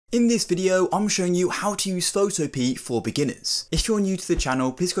In this video, I'm showing you how to use Photopea for beginners. If you're new to the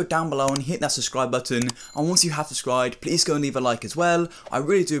channel, please go down below and hit that subscribe button, and once you have subscribed, please go and leave a like as well. I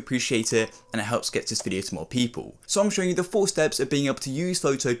really do appreciate it, and it helps get this video to more people. So I'm showing you the 4 steps of being able to use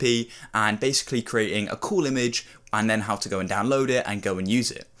Photopea and basically creating a cool image, and then how to go and download it and go and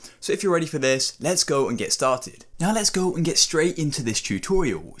use it. So if you're ready for this, let's go and get started. Now let's go and get straight into this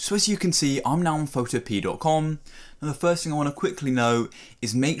tutorial. So as you can see, I'm now on photopea.com. Now the first thing I want to quickly note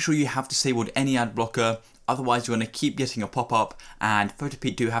is make sure you have disabled any ad blocker, otherwise you're going to keep getting a pop-up, and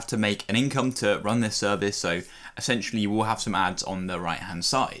Photopea do have to make an income to run this service, so essentially you will have some ads on the right hand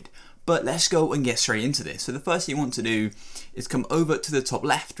side. But let's go and get straight into this. So the first thing you want to do is come over to the top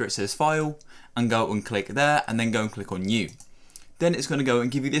left where it says File, and go and click there, and then go and click on New. Then it's going to go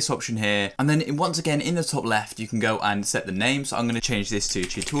and give you this option here, and then once again in the top left you can go and set the name. So I'm going to change this to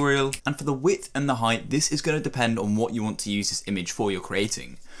tutorial, and for the width and the height, this is going to depend on what you want to use this image for you're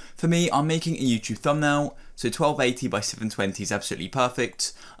creating. For me, I'm making a YouTube thumbnail, so 1280 by 720 is absolutely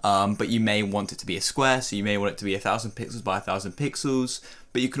perfect, but you may want it to be a square, so you may want it to be 1000 pixels by 1000 pixels,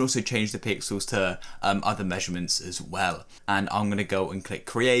 but you can also change the pixels to other measurements as well. And I'm going to go and click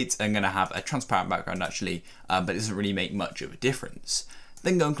create. I'm going to have a transparent background actually, but it doesn't really make much of a difference.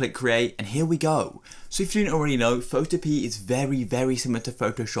 Then go and click create, and here we go. So if you didn't already know, Photopea is very similar to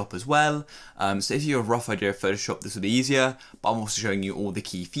Photoshop as well. So if you have a rough idea of Photoshop, this will be easier, but I'm also showing you all the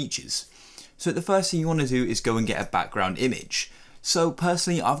key features. So the first thing you want to do is go and get a background image. So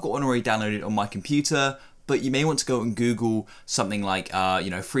personally, I've got one already downloaded on my computer, but you may want to go and Google something like,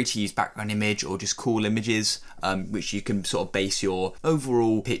 free to use background image, or just cool images, which you can sort of base your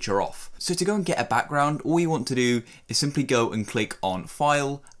overall picture off. So to go and get a background, all you want to do is simply go and click on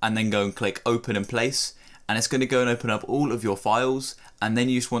File, and then go and click Open and Place, and it's going to go and open up all of your files, and then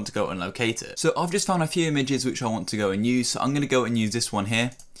you just want to go and locate it. So I've just found a few images which I want to go and use, so I'm going to go and use this one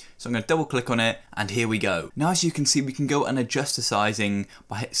here. So I'm going to double click on it, and here we go. Now as you can see, we can go and adjust the sizing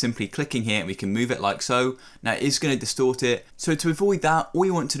by simply clicking here, and we can move it like so. Now it is going to distort it, so to avoid that, all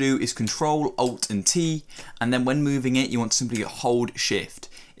you want to do is Control, Alt and T, and then when moving it, you want to simply hold Shift.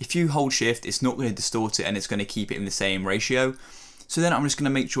 If you hold Shift, it's not going to distort it, and it's going to keep it in the same ratio. So then I'm just going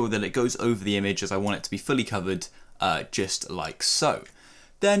to make sure that it goes over the image as I want it to be fully covered, just like so.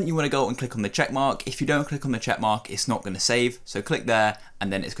 Then you want to go and click on the check mark. If you don't click on the check mark, it's not going to save. So click there,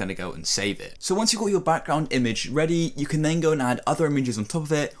 and then it's going to go and save it. So once you've got your background image ready, you can then go and add other images on top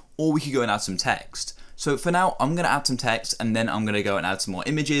of it, or we could go and add some text. So for now, I'm going to add some text, and then I'm going to go and add some more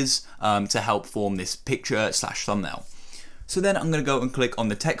images to help form this picture / thumbnail. So then I'm going to go and click on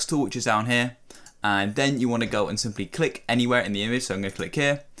the text tool, which is down here. And then you want to go and simply click anywhere in the image. So I'm going to click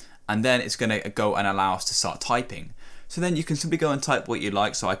here, and then it's going to go and allow us to start typing. So then you can simply go and type what you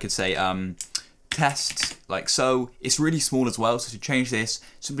like. So I could say test, like so. It's really small as well, so to change this,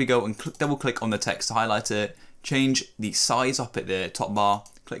 simply go and double click on the text to highlight it, change the size up at the top bar,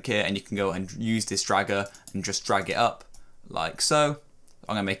 click here, and you can go and use this dragger and just drag it up like so.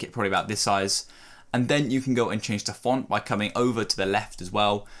 I'm gonna make it probably about this size. And then you can go and change the font by coming over to the left as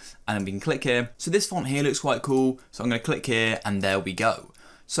well, and then we can click here. So this font here looks quite cool, so I'm gonna click here, and there we go.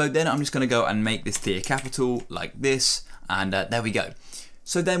 So then I'm just going to go and make this tier capital like this, and there we go.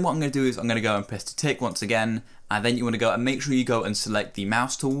 So then what I'm going to do is I'm going to go and press the tick once again, and then you want to go and make sure you go and select the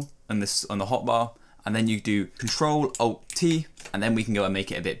mouse tool on the hotbar, and then you do Control Alt T, and then we can go and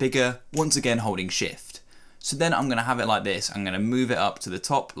make it a bit bigger, once again holding Shift. So then I'm going to have it like this. I'm going to move it up to the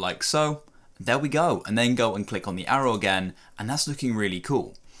top like so. There we go, and then go and click on the arrow again, and that's looking really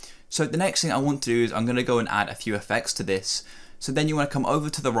cool. So the next thing I want to do is I'm going to go and add a few effects to this. So then you want to come over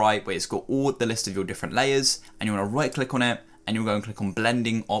to the right where it's got all the list of your different layers, and you want to right click on it, and you'll go and click on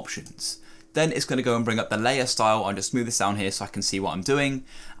blending options. Then it's going to go and bring up the layer style. I'll just move this down here so I can see what I'm doing.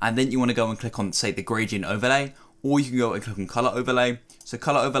 And then you want to go and click on, say, the gradient overlay, or you can go and click on color overlay. So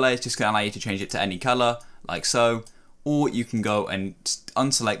color overlay is just going to allow you to change it to any color like so, or you can go and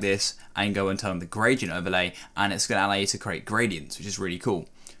unselect this and go and turn on the gradient overlay, and it's going to allow you to create gradients, which is really cool.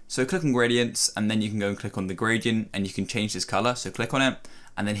 So click on gradients, and then you can go and click on the gradient, and you can change this color. So click on it,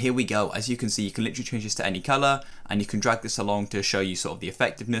 and then here we go. As you can see, you can literally change this to any color, and you can drag this along to show you sort of the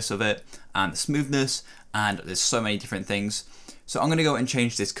effectiveness of it and the smoothness, and there's so many different things. So I'm going to go and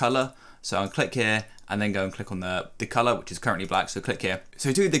change this color. So I'll click here, and then go and click on the color, which is currently black. So click here.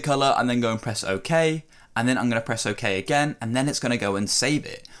 So do the color, and then go and press OK, and then I'm going to press OK again, and then it's going to go and save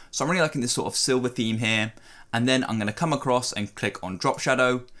it. So I'm really liking this sort of silver theme here, and then I'm going to come across and click on drop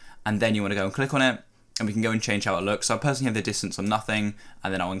shadow. And then you want to go and click on it, and we can go and change how it looks. So I personally have the distance on nothing,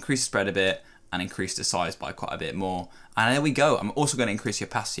 and then I'll increase the spread a bit, and increase the size by quite a bit more. And there we go. I'm also going to increase the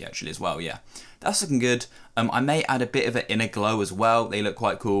opacity actually as well. Yeah, that's looking good. I may add a bit of an inner glow as well. They look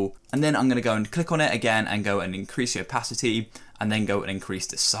quite cool. And then I'm going to go and click on it again and go and increase the opacity and then go and increase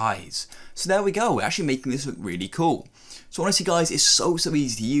the size. So there we go. We're actually making this look really cool. So honestly guys, it's so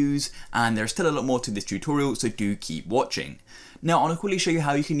easy to use, and there's still a lot more to this tutorial, so do keep watching. Now I want to quickly show you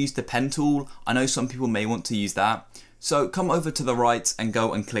how you can use the pen tool. I know some people may want to use that. So come over to the right and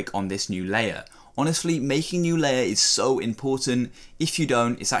go and click on this new layer. Honestly, making new layer is so important. If you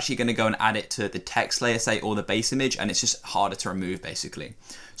don't, it's actually going to go and add it to the text layer, say, or the base image, and it's just harder to remove basically.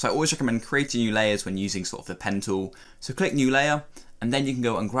 So I always recommend creating new layers when using sort of the pen tool. So click new layer, and then you can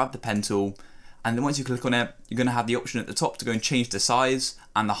go and grab the pen tool. And then once you click on it, you're going to have the option at the top to go and change the size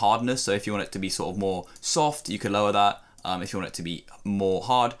and the hardness. So if you want it to be sort of more soft, you can lower that. If you want it to be more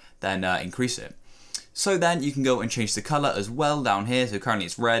hard, then increase it. So then you can go and change the color as well down here. So currently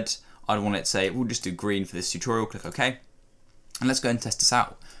it's red. I'd want it to say, we'll just do green for this tutorial. Click OK. And let's go and test this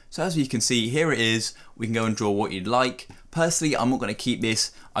out. So as you can see, here it is. We can go and draw what you'd like. Personally, I'm not going to keep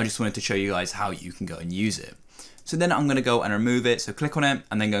this. I just wanted to show you guys how you can go and use it. So then I'm going to go and remove it. So click on it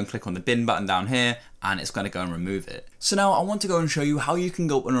and then go and click on the bin button down here, and it's going to go and remove it. So now I want to go and show you how you can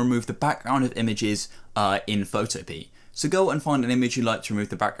go and remove the background of images in Photopea. So go and find an image you'd like to remove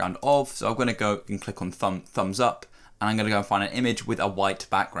the background of. So I'm going to go and click on thumbs up, and I'm going to go and find an image with a white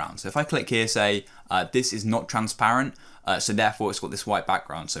background. So if I click here, say this is not transparent, so therefore it's got this white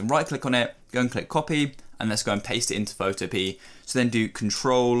background. So right click on it, go and click copy, and let's go and paste it into Photopea. So then do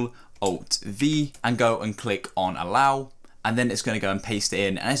Control-Alt-V and go and click on allow, and then it's going to go and paste it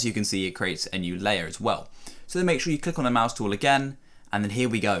in. And as you can see, it creates a new layer as well. So then make sure you click on the mouse tool again, and then here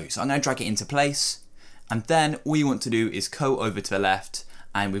we go. So I'm going to drag it into place, and then all you want to do is go over to the left,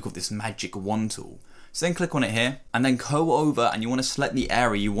 and we've got this magic wand tool. So then click on it here, and then go over, and you want to select the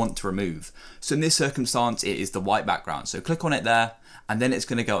area you want to remove. So in this circumstance, it is the white background. So click on it there, and then it's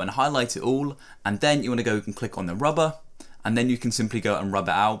going to go and highlight it all, and then you want to go and click on the rubber, and then you can simply go and rub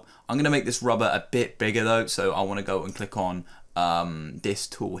it out. I'm going to make this rubber a bit bigger though, so I want to go and click on this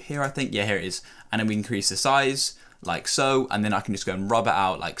tool here, I think. Yeah, here it is. And then we increase the size like so, and then I can just go and rub it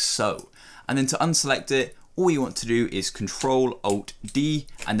out like so. And then to unselect it, all you want to do is Control-Alt-D,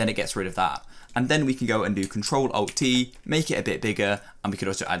 and then it gets rid of that. And then we can go and do Control-Alt-T, make it a bit bigger, and we could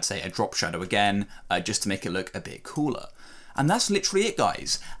also add, say, a drop shadow again, just to make it look a bit cooler. And that's literally it,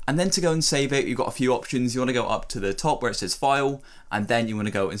 guys. And then to go and save it, you've got a few options. You want to go up to the top where it says File, and then you want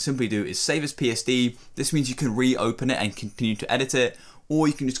to go and simply do is Save as PSD. This means you can reopen it and continue to edit it, or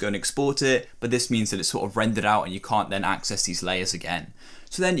you can just go and export it, but this means that it's sort of rendered out and you can't then access these layers again.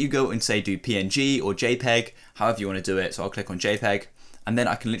 So then you go and say do PNG or JPEG, however you want to do it. So I'll click on JPEG, and then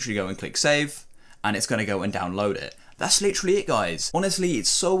I can literally go and click Save, and it's going to go and download it. That's literally it, guys. Honestly, it's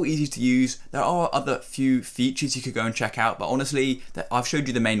so easy to use. There are other few features you could go and check out, but honestly, I've showed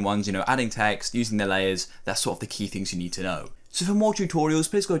you the main ones, you know, adding text, using the layers, that's sort of the key things you need to know. So for more tutorials,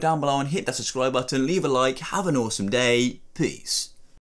 please go down below and hit that subscribe button, leave a like, have an awesome day, peace.